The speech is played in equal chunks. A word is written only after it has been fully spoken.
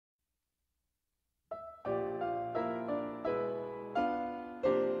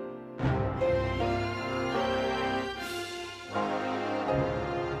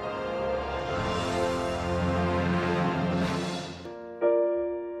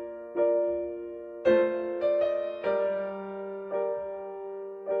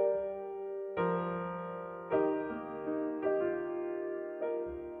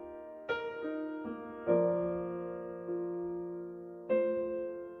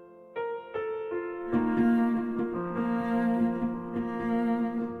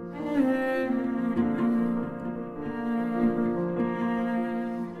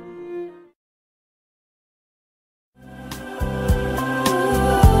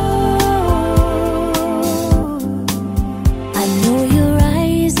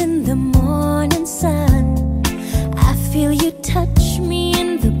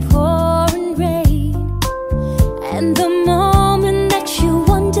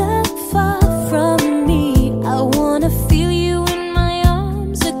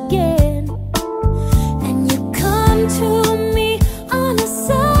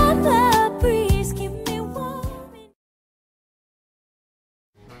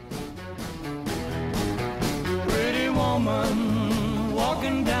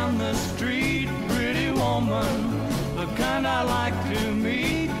Walking down the street, pretty woman, the kind I like to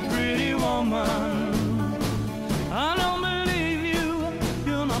meet, pretty woman. I don't believe you,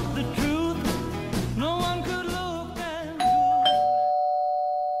 you're not the truth. No one could look as good.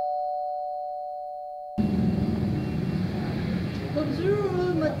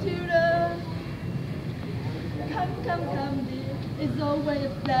 Bonjour, Matilda. Come, dear. It's always a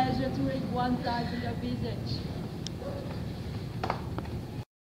pleasure to read one side of your visage.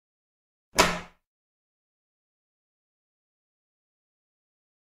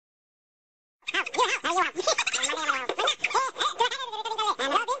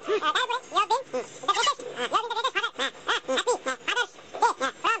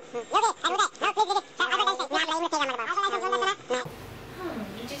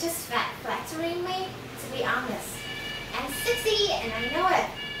 You're just flattering me, to be honest. I'm sexy and I know it.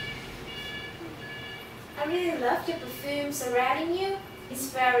 I really love your perfume surrounding you. It's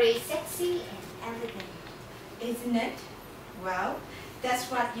very sexy and elegant. Isn't it? Well, that's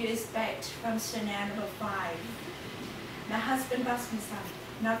what you expect from Chanel No. 5. My husband bought me some,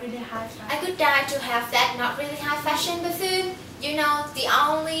 not really high fashion. I could die to have that not really high fashion perfume. You know, the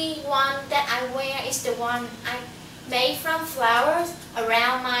only one that I wear is the one I made from flowers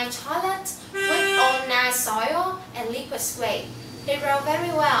around my toilet with all nice soil and liquid spray. They grow very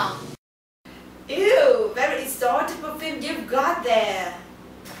well. Ew, very exotic perfume you've got there.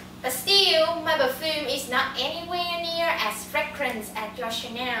 But still, my perfume is not anywhere near as fragrant as your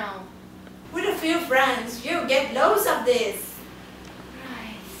Chanel. With a few friends, you'll get loads of this.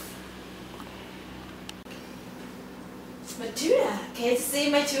 Right. Matilda, can you see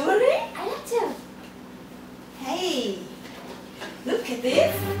my jewelry? I like to. Hey, look at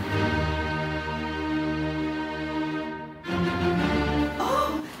this.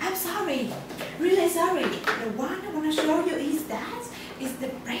 Oh, I'm sorry. Really sorry. The one I want to show you is the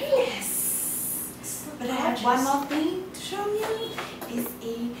bracelet. But I have one more thing to show you. It's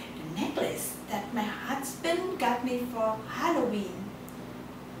a necklace that my husband got me for Halloween.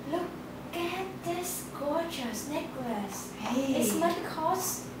 Look at this gorgeous necklace. Hey. It might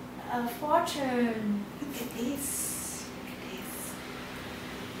cost a fortune. Look at this. Look at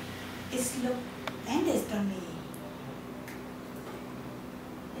this. It looks splendid on me.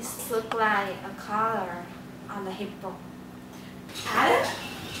 It looks like a collar on the hippo. Adam?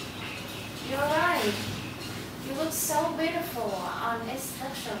 You're right. You look so beautiful on its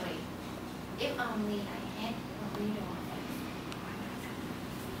luxury. If only I had a video of it.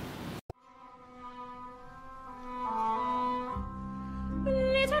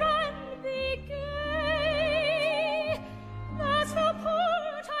 Glitter and be gay, that's the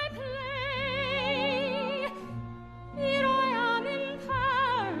part I play. Here I am in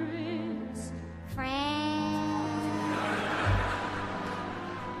Paris,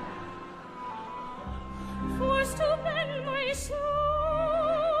 forced to bend my soul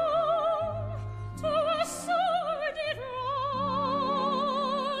to a sordid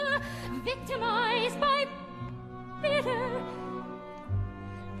role, victimized by bitter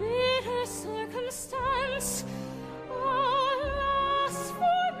circumstance. Alas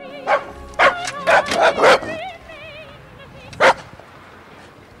for me,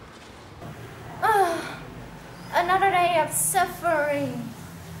 Another day of suffering.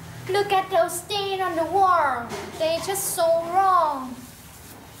 Look at those stains on the wall. They're just so wrong.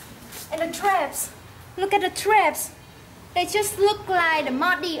 And the traps. Look at the traps. They just look like the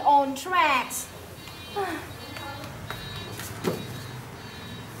muddy old tracks.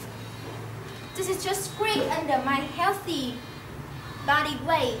 This is just great under my healthy body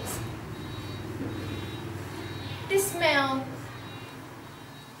weight. This smell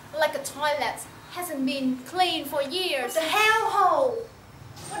like a toilet hasn't been cleaned for years. The hellhole!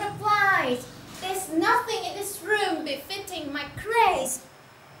 What a flies! There's nothing in this room befitting my grace,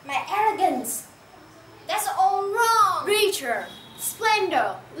 my elegance. That's all wrong. Richer,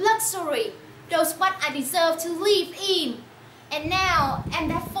 splendor, luxury, Those what I deserve to live in. And now,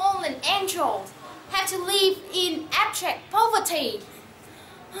 and that fallen angel have to live in abject poverty.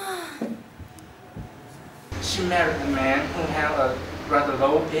 She married a man who had a rather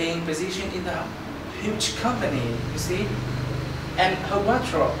low-paying position in the huge company, you see? And her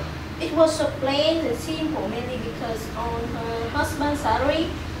wardrobe. It was so plain and simple, mainly because on her husband's salary,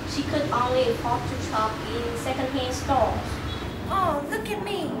 she could only afford to shop in second-hand stores. Oh, look at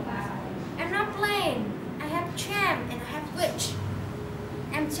me. I'm not plain. I have charm and I have wit.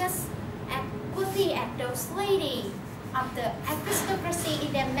 I'm just as worthy as those ladies of the aristocracy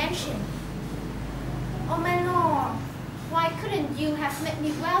in their mansion. Oh my lord, why couldn't you have made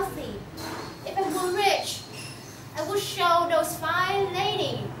me wealthy? If I were rich, I would show those fine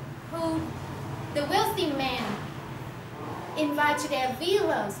ladies who the wealthy men invite to their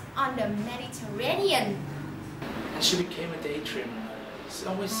villas on the Mediterranean. And she became a daydreamer. She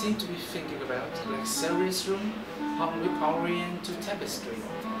always seemed to be thinking about luxurious room, hung with Orient to tapestry,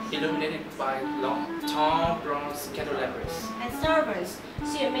 illuminated by long, tall bronze candelabras. And servants,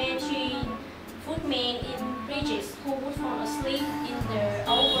 she imagined footmen in bridges who would fall asleep in their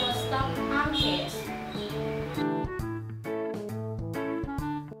overstuffed armchairs.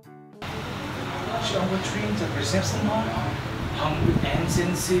 She overdreamed of reception hall, hung with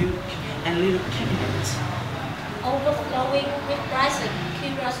ancient silk and little cabinets. Overflowing with rising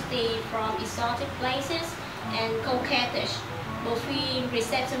curiosity from exotic places and coquettish buffet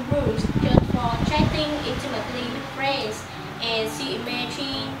reception rooms just for chatting intimately with friends, and she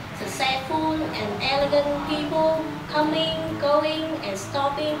imagined successful and elegant people coming, going, and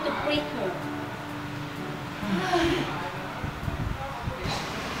stopping to greet her.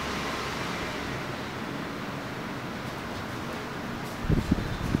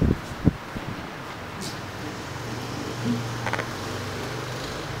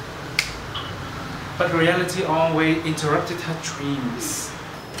 But reality always interrupted her dreams.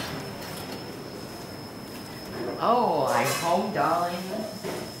 Oh, I'm home, darling.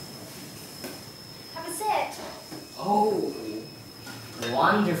 Have a seat. Oh,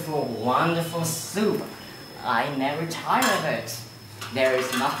 wonderful, wonderful soup. I never tire of it. There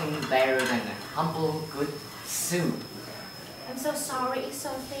is nothing better than a humble, good soup. I'm so sorry it's so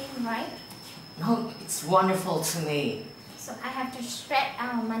thin, right? No, it's wonderful to me. So I have to stretch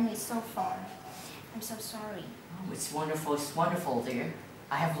our money so far. I'm so sorry. Oh, it's wonderful, dear.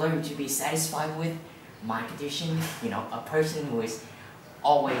 I have learned to be satisfied with my condition. You know, a person who is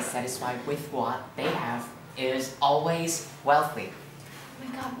always satisfied with what they have is always wealthy. Oh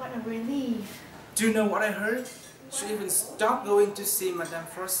my God, what a relief. Do you know what I heard? She even stopped going to see Madame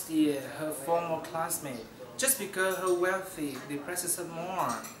Forestier, her former classmate, just because her wealthy depresses her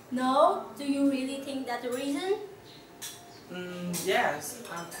more. No? Do you really think that's the reason? Yes,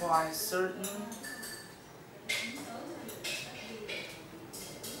 I'm quite certain.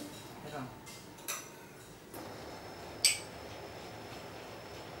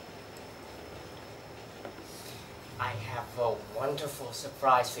 I have a wonderful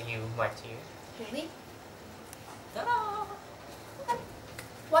surprise for you, my dear. Really? Ta-da!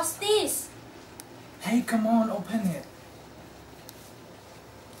 What's this? Hey, come on, open it.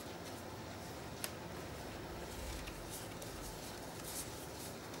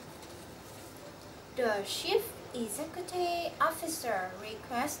 The Chief Executive Officer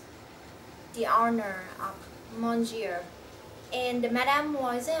requests the honor of Monsieur and the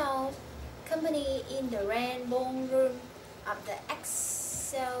Mademoiselle company in the Grand Ballroom of the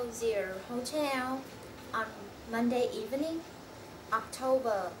Excelsior Hotel on Monday evening,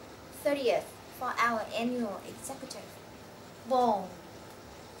 October 30th, for our annual executive ball.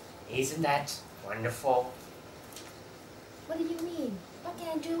 Isn't that wonderful? What do you mean? What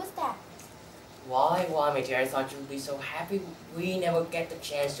can I do with that? Why, my dear, I thought you'd be so happy. We never get the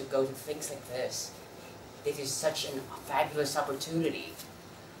chance to go to things like this. This is such a fabulous opportunity.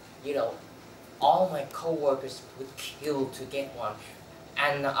 You know, all my co-workers would kill to get one,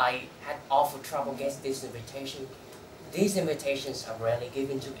 and I had awful trouble getting this invitation. These invitations are rarely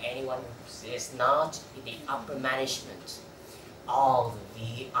given to anyone who is not in the upper management. All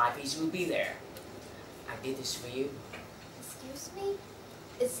the VIPs will be there. I did this for you. Excuse me?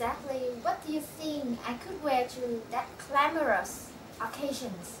 Exactly what do you think I could wear to that glamorous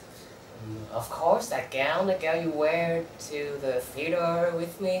occasions? Of course, that gown you wear to the theater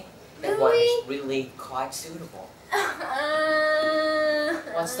with me, that one Really? is really quite suitable.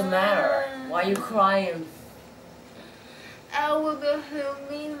 What's the matter? Why are you crying? I will be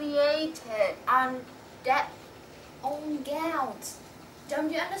humiliated on that old gown.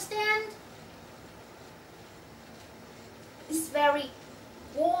 Don't you understand? It's very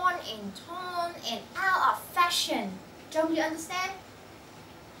worn and torn and out of fashion. Don't you understand?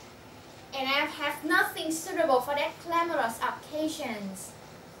 And I have nothing suitable for that glamorous occasions.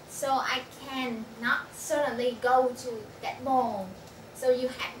 So I cannot certainly go to that ball. So you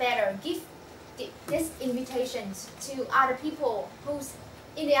had better give this invitation to other people who's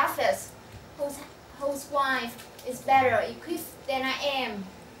in the office, whose wife is better equipped than I am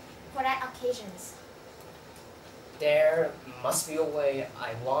for that occasions. There must be a way.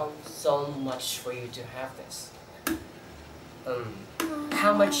 I want so much for you to have this.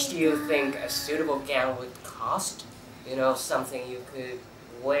 How much do you think a suitable gown would cost? You know, something you could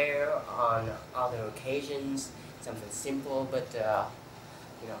wear on other occasions, something simple but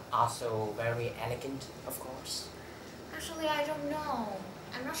you know, also very elegant, of course. Actually, I don't know.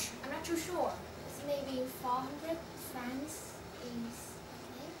 I'm not too sure. It's maybe 400 francs is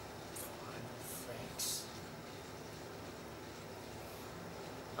okay. 400 francs.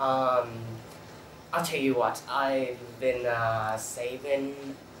 I'll tell you what, I've been saving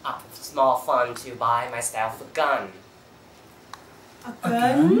up a small fund to buy myself a gun. A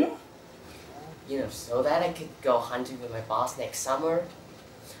gun? You know, so that I could go hunting with my boss next summer.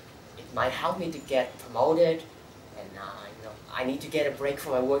 It might help me to get promoted, and you know, I need to get a break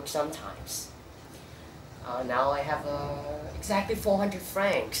from my work sometimes. Now I have exactly 400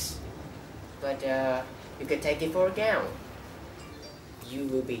 francs, but you could take it for a gown. You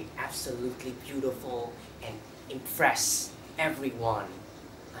will be absolutely beautiful and impress everyone.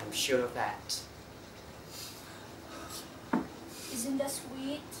 I'm sure of that. Isn't that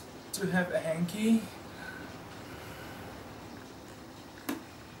sweet? To have a hanky?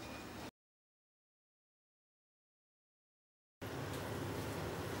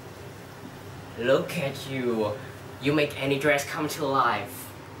 Look at you. You make any dress come to life.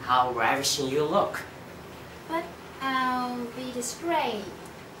 How ravishing you look. But I'll be disgraced.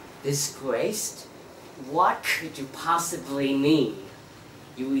 Disgraced? What could you possibly mean?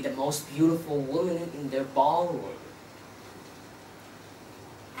 You are the most beautiful woman in the ballroom.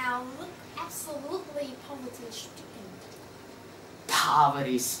 I'll look absolutely poverty-stricken.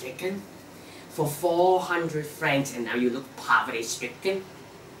 Poverty-stricken? For 400 francs and now you look poverty-stricken?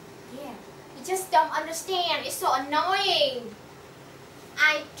 Yeah, you just don't understand. It's so annoying.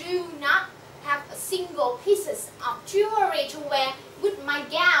 I do not have a single pieces of jewelry to wear with my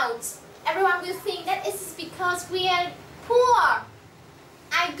gowns. Everyone will think that it's because we are poor.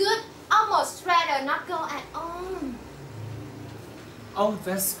 I could almost rather not go at all. Oh,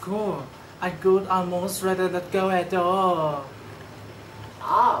 that's cool. I could almost rather not go at all.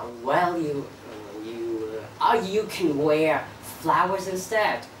 Ah, well, you can wear flowers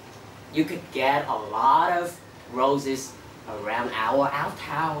instead. You could get a lot of roses around our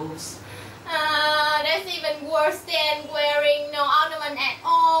outhouse. That's even worse than wearing no ornament at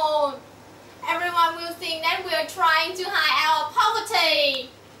all. Everyone will think that we are trying to hide our poverty.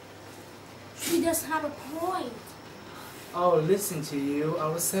 She does have a point. Oh, listen to you,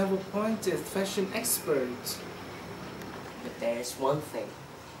 our self-appointed fashion expert. But there's one thing,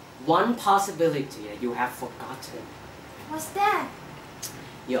 one possibility that you have forgotten. What's that?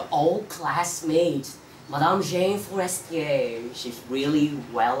 Your old classmate, Madame Jane Forestier. She's really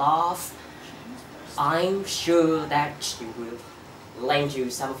well off. I'm sure that she will lend you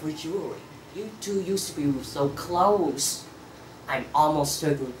some of her jewelry. You two used to be so close. I'm almost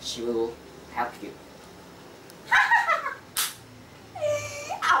certain she will help you.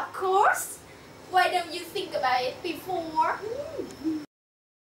 Of course. Why don't you think about it before?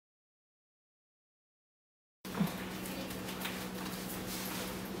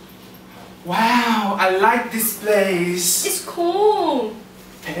 Wow, I like this place. It's cool.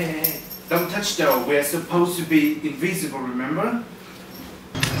 Hey, don't touch though. We're supposed to be invisible, remember?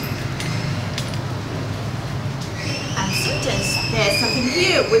 I'm certain there's something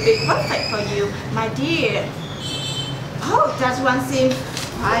here would be perfect for you, my dear. Oh, that one seems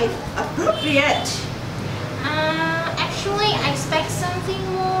quite appropriate. Actually, I expect something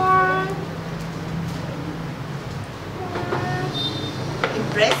more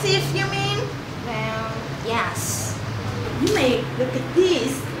Impressive, you mean? well, yes. You may look at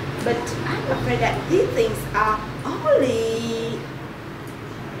these, but I'm afraid that these things are only...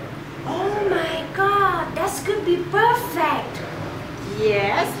 Oh my God, that could be perfect.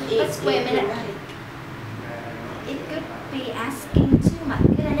 Yes, Let's wait a minute. right. It could be asking too much,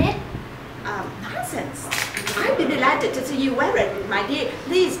 couldn't it? Nonsense. I'd be delighted to see you wear it, my dear.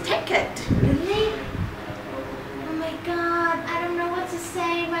 Please take it. Really? Oh my God, I don't know what to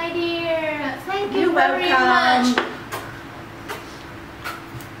say, my dear. Thank you You're very welcome. much.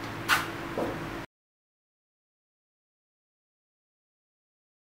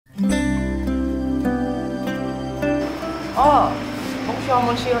 Oh, bonjour,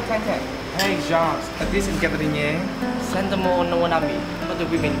 monsieur Tantan. Hey, Jean, this is Gabriel. Sentamo no one ami, but the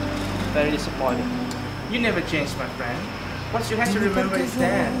women very disappointed. You never change, my friend. What you have to remember is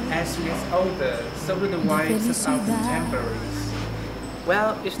that as you get older, so do the wives of our contemporaries.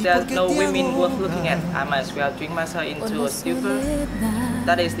 Well, if there's no women worth looking at, I might as well drink myself into a stupor.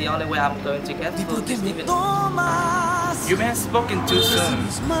 That is the only way I'm going to get through this evening. You may have spoken too soon.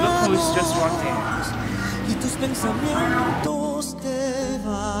 Look who's just walked in.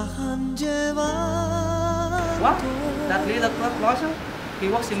 What? That little club lodger? He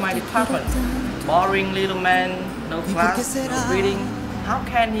works in my department. Boring little man, no class, no reading. How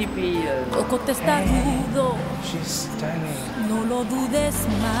can he be She's stunning.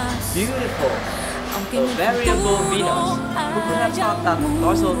 beautiful? A variable Venus. Who could have thought that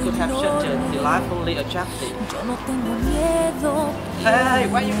also could have such a delightfully attractive? Hey,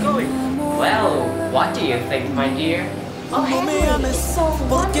 where are you going? Well, what do you think, my dear? Oh, Henry, it's so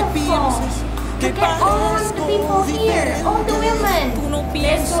wonderful. Look at all the people here, all the women.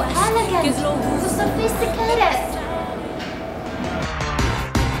 They're so elegant, so sophisticated.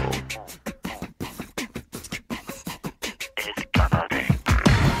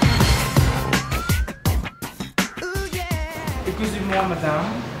 Excuse me, madame.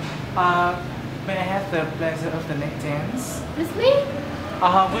 May I have the pleasure of the neck dance? With me?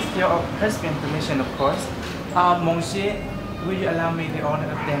 With your husband's permission, of course. Monsieur, will you allow me the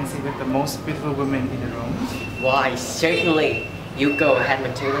honor of dancing with the most beautiful woman in the room? Why, certainly. You go ahead,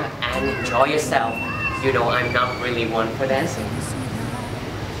 Matilda, and enjoy yourself. You know I'm not really one for dancing.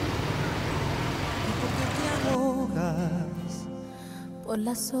 Por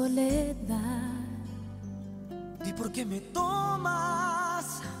la soledad. ¿Y por qué me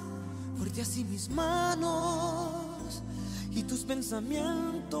tomas fuerte así mis manos y tus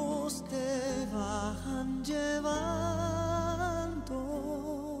pensamientos te van llevando?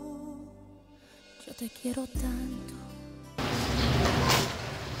 Yo te quiero tanto.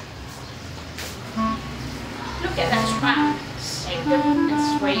 Look at that trap, shaken and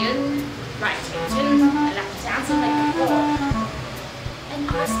swaying, right-handed, and like dancing like a ball. And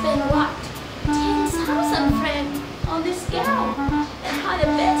I spent what? 10,000 francs on this gown, and how the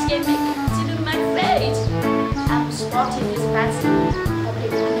best can make it to my face. I'm spotting this fancy, probably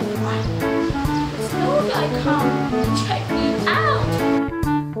wondering why. This new guy come to check me out.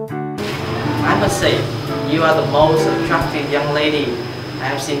 I must say, you are the most attractive young lady I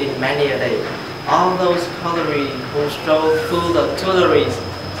have seen in many a day. All those coloring who stroll through the Tuileries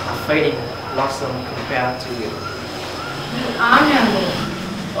are fading blossom compared to you. You honor me.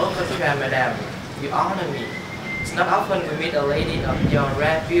 Oh, contraire, madame, you honor me. It's not often we meet a lady of your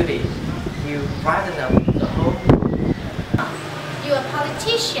rare beauty. You brighten up the whole. You're a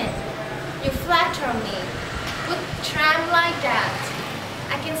politician. You flatter me. With tramp like that.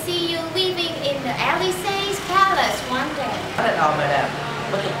 I can see you living in the Élysée Palace one day. Not at all, madame,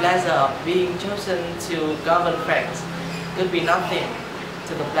 but the pleasure of being chosen to govern France could be nothing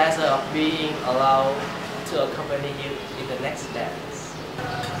to the pleasure of being allowed to accompany you in the next dance.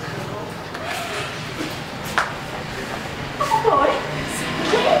 Oh boy,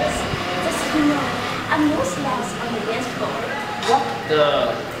 yes. Just you know, I'm no slouch on the dance floor. What the?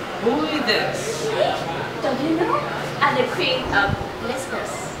 Who is this? Don't you know? I'm the queen of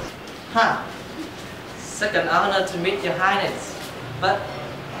listeners. Huh. Second honor to meet your highness. But,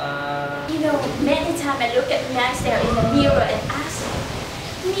 You know, many times I look at myself in the mirror and ask,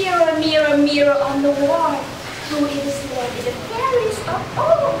 mirror, mirror, mirror on the wall, who is lady the fairest of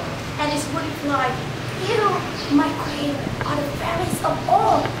all? And it's really like, you, my queen, are the fairest of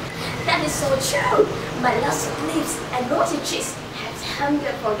all. That is so true. My luscious lips and rosy cheeks have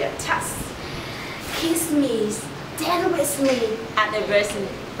hunger for your touch. Kiss me, dance with me, and the person,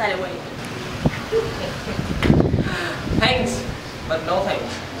 by the way. thanks, but no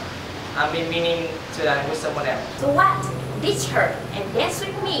thanks. I've been meaning to dine with someone else. So what? Ditch her and dance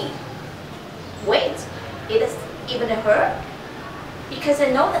with me. Wait, it is even her? Because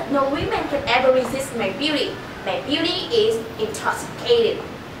I know that no woman can ever resist my beauty. My beauty is intoxicated.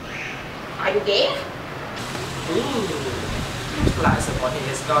 Are you game? Ooh, looks like someone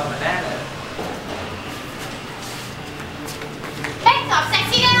has gone banana. Back off,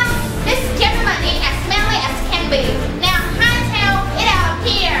 sexy girl! This gentleman is as smelly as can be. Now hightail it out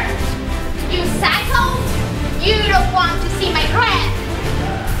here. You psycho! You don't want to see my dress.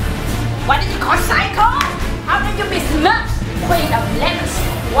 What did you call psycho? How did you be smart? Queen of lemons,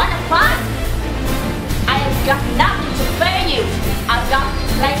 what a fun! I have got nothing to fear you. I've got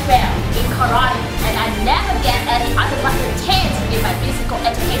Playfair in karate, and I never get any other but the 10s in my physical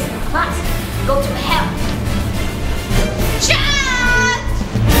education class. Go to hell.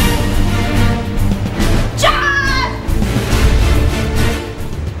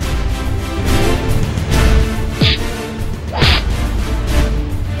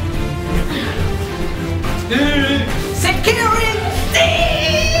 Security!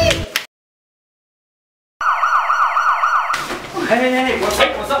 Hey,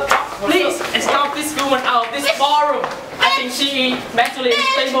 what's up? Please escort this woman out of this ballroom. I think she is mentally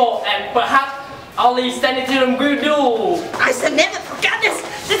unstable and perhaps only sanitarium will do. I shall never forget this.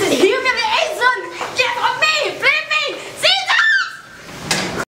 This is humiliation. Get on me, flip me, scissors!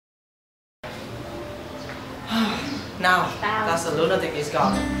 Now, that's the lunatic is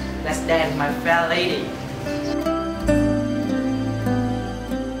gone. Let's dance, my fair lady.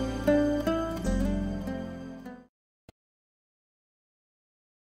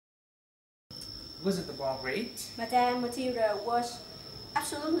 Wasn't the ball great? Madame Matilda was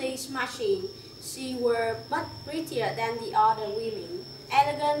absolutely smashing. She was much prettier than the other women,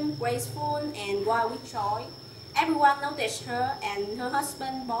 elegant, graceful, and wild with joy. Everyone noticed her, and her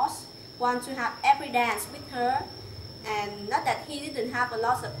husband, boss, wanted to have every dance with her. And not that he didn't have a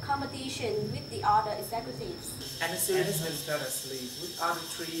lot of competition with the other executives. And as soon as husband fell asleep with other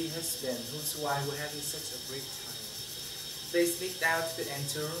three husbands whose wives were having such a great time, they sneaked out to the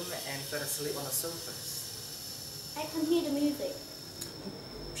anteroom and fell asleep on the sofas. I can hear the music.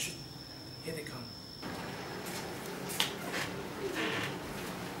 Shh, here they come.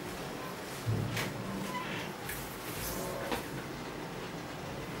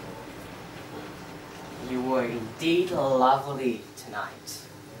 You were indeed lovely tonight.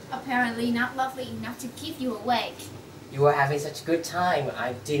 Apparently not lovely enough to keep you awake. You were having such a good time,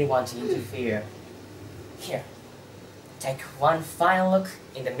 I didn't want to interfere. Here, take one final look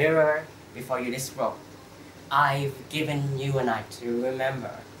in the mirror before you disrobe. I've given you a night to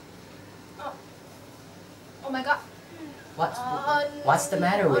remember. Oh my god. What? What's the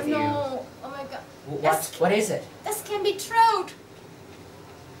matter with you? No. Oh my god. What is it? This can be true.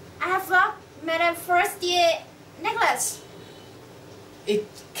 I have lost Madame First Year necklace. It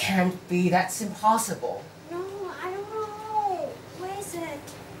can't be, that's impossible. No, I don't know. Where is it?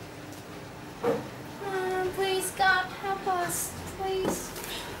 Please, God, help us. Please.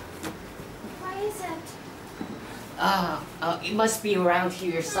 Where is it? It must be around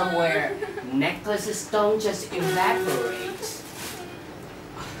here somewhere. Necklaces don't just evaporate.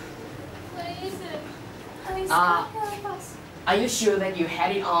 Where is it? Please, God, help us. Are you sure that you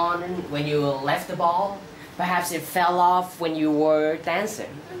had it on when you left the ball? Perhaps it fell off when you were dancing.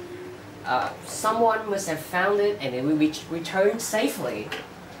 Someone must have found it and it will be returned safely.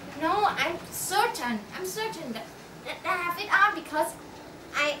 No, I'm certain that I have it on because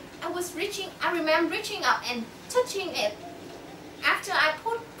I remember reaching up and touching it after I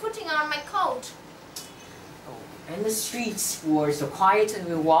putting on my coat. Oh, and the streets were so quiet and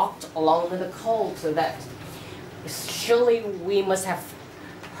we walked along in the cold so that surely we must have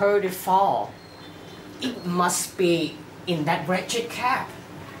heard it fall. It must be in that wretched cap.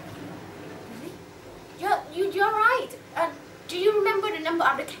 Really? You're right. Do you remember the number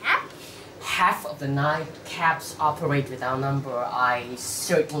of the cap? Half of the night cabs operate without number. I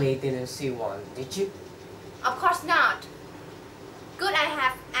certainly didn't see one. Did you? Of course not. Good, I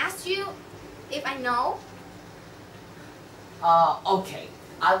have asked you if I know. Okay.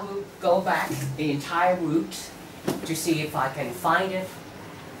 I will go back the entire route to see if I can find it.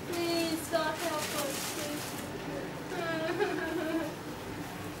 Please, God, help us, please.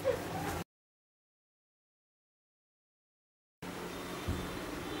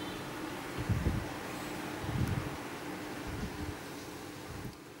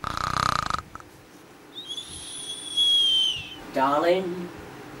 Darling,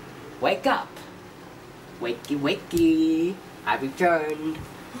 wake up. Wakey, wakey. I returned.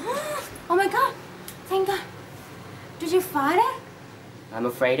 Oh my God! Thank God. Did you find it? I'm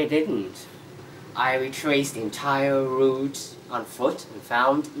afraid I didn't. I retraced the entire route on foot and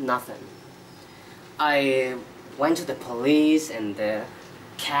found nothing. I went to the police and the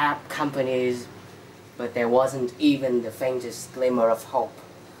cab companies, but there wasn't even the faintest glimmer of hope.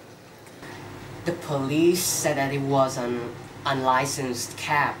 The police said that it was an unlicensed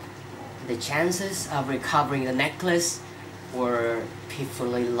cab. The chances of recovering the necklace were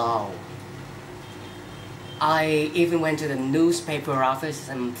pitifully low. I even went to the newspaper office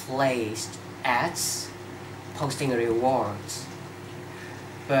and placed ads posting rewards.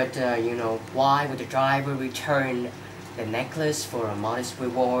 But you know, why would the driver return the necklace for a modest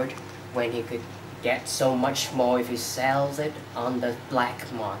reward when he could get so much more if he sells it on the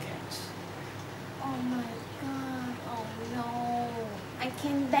black market? Oh my God. Oh no. I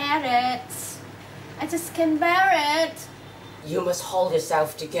can't bear it. I just can't bear it. You must hold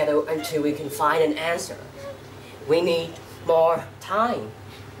yourself together until we can find an answer. We need more time.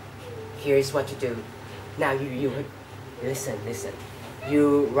 Here's what to do. Now you listen.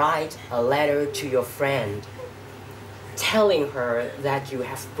 You write a letter to your friend telling her that you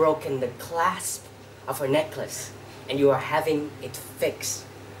have broken the clasp of her necklace and you are having it fixed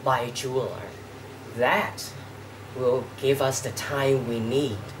by a jeweler. That will give us the time we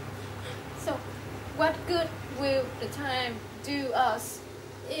need. So, what good will the time do us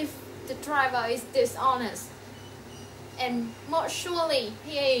if the driver is dishonest? And more surely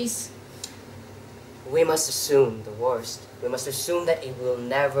he is. We must assume the worst. We must assume that it will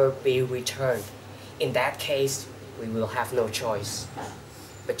never be returned. In that case, we will have no choice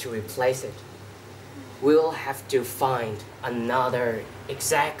but to replace it. We'll have to find another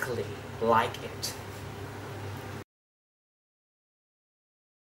exactly like it.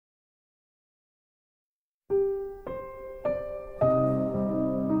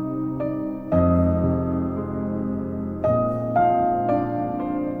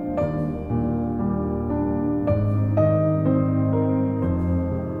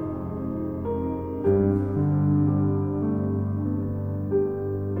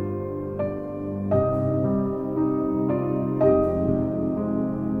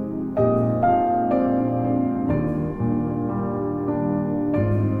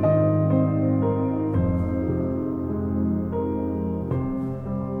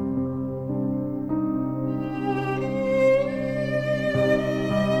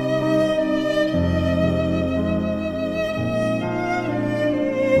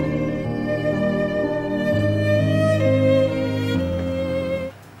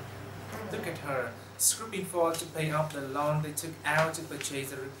 Scribbling forward to pay off the loan they took out to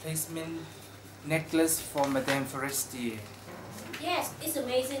purchase a replacement necklace for Madame Forestier. Yes, it's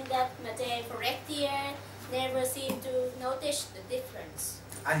amazing that Madame Forestier never seemed to notice the difference.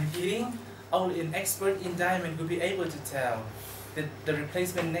 Are you kidding? Only an expert in diamond would be able to tell that the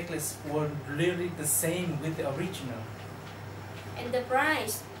replacement necklace was really the same with the original. And the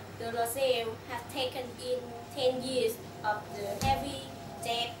price, the Roselle have taken in 10 years of the heavy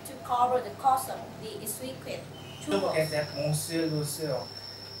debt to cover the cost of the exquisite Don't jewels. forget that Monsieur Lucille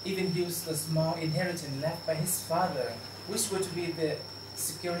even used the small inheritance left by his father, which would be the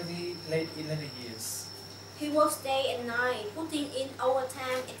security late in later years. He works day and night, putting in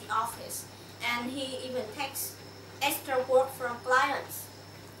overtime at the office, and he even takes extra work from clients.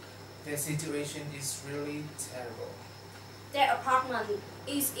 Their situation is really terrible. Their apartment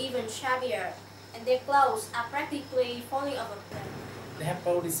is even shabbier, and their clothes are practically falling off of them. They have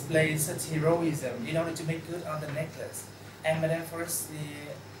both displayed such heroism in order to make good on the necklace, and Madame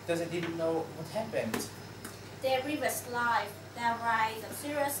Forestier doesn't even know what happened. Their previous life, their rise of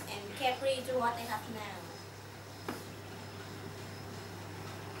serious and carefree to what they have now.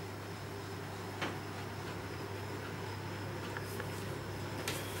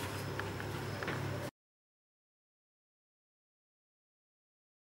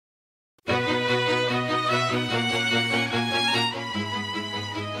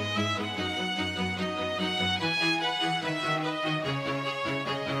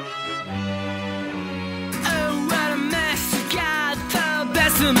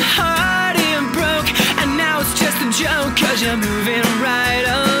 I'm hurt and broke, and now it's just a joke, 'cause you're moving right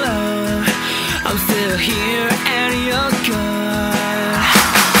along. I'm still here and you're gone.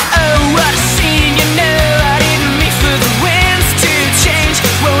 Oh, what a scene, you know I didn't mean for the winds to change.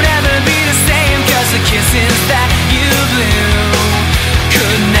 Won't ever be the same, 'cause the kisses that you blew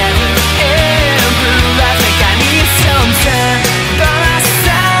could never improve. I think I need some time by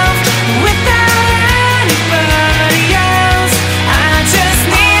myself without anybody else. I just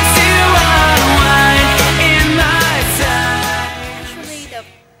need to unwind in my time. Actually,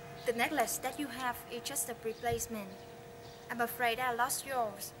 the necklace that you have is just a replacement. I'm afraid I lost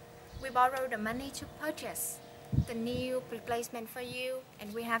yours. We borrowed the money to purchase the new replacement for you,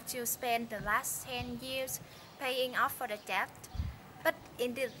 and we have to spend the last 10 years paying off for the debt. But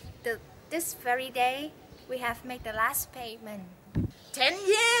in this very day, we have made the last payment. 10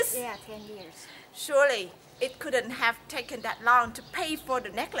 years? Yeah, 10 years. Surely it couldn't have taken that long to pay for the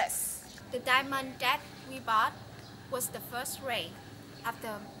necklace. The diamond that we bought was the first rate of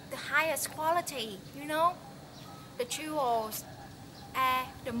the highest quality, you know? The jewels are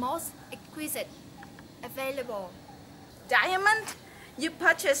the most exquisite available. Diamond? You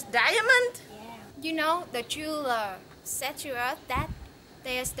purchased diamond? Yeah. You know, the jeweler said to us that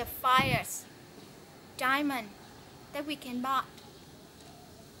there's the finest diamond that we can buy.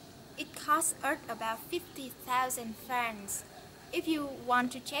 It costs us about 50,000 francs. If you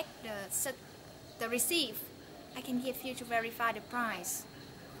want to check the receipt, I can give you to verify the price.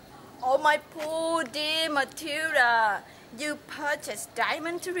 Oh, my poor dear Matilda. You purchased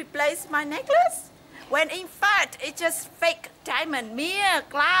diamond to replace my necklace? when in fact it's just fake diamond, mere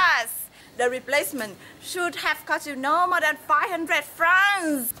glass. The replacement should have cost you no more than 500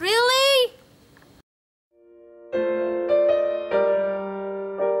 francs. Really?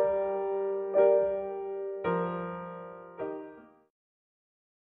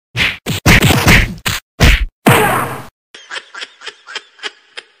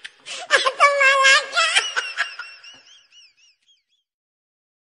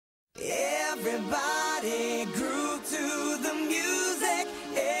 Everybody groove to the music.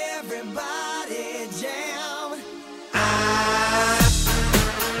 Everybody jam.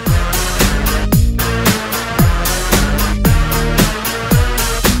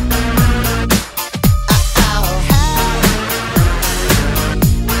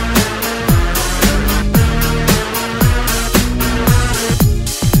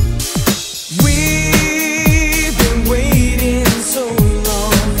 We've been waiting so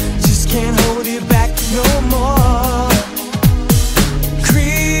long, just can't hold it back no more.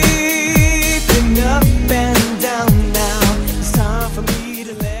 Creeping up and down now, it's time for me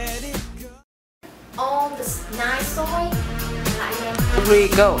to let it go. All the nice soy lại em. 3,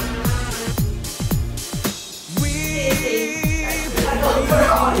 go.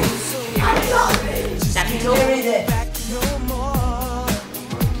 Đánh luôn.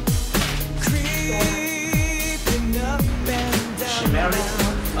 She married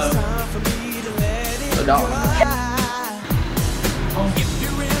a dog.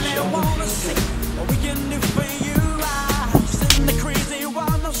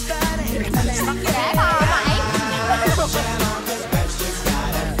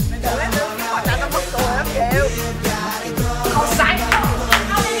 Không sai.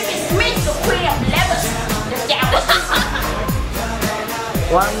 How many is me to queer levels? Được chào.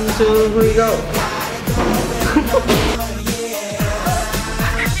 1, 2, 3, go.